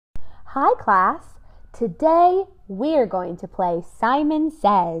Hi class, today we're going to play Simon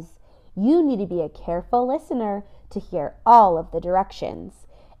Says. You need to be a careful listener to hear all of the directions.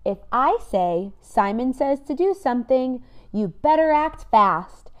 If I say Simon says to do something, you better act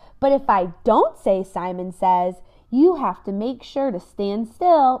fast. But if I don't say Simon says, you have to make sure to stand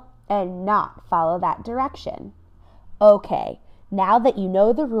still and not follow that direction. Okay, now that you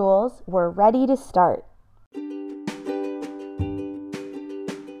know the rules, we're ready to start.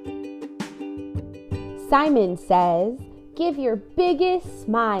 Simon says, give your biggest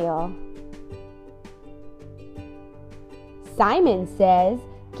smile. Simon says,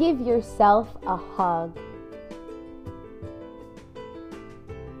 give yourself a hug.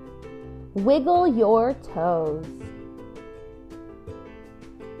 Wiggle your toes.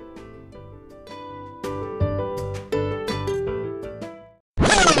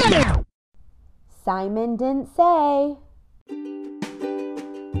 Simon didn't say.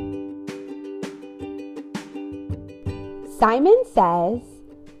 Simon says,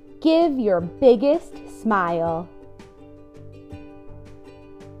 give your biggest smile.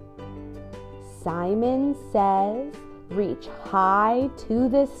 Simon says, reach high to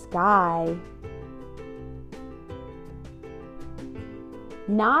the sky.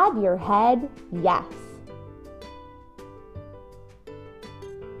 Nod your head yes.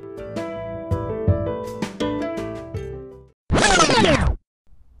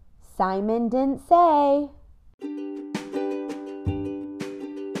 Simon didn't say.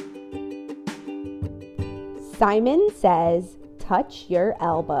 Simon says, touch your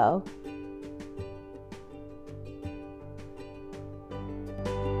elbow.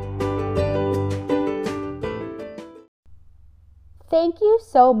 Thank you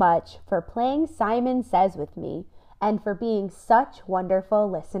so much for playing Simon Says with me and for being such wonderful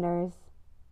listeners.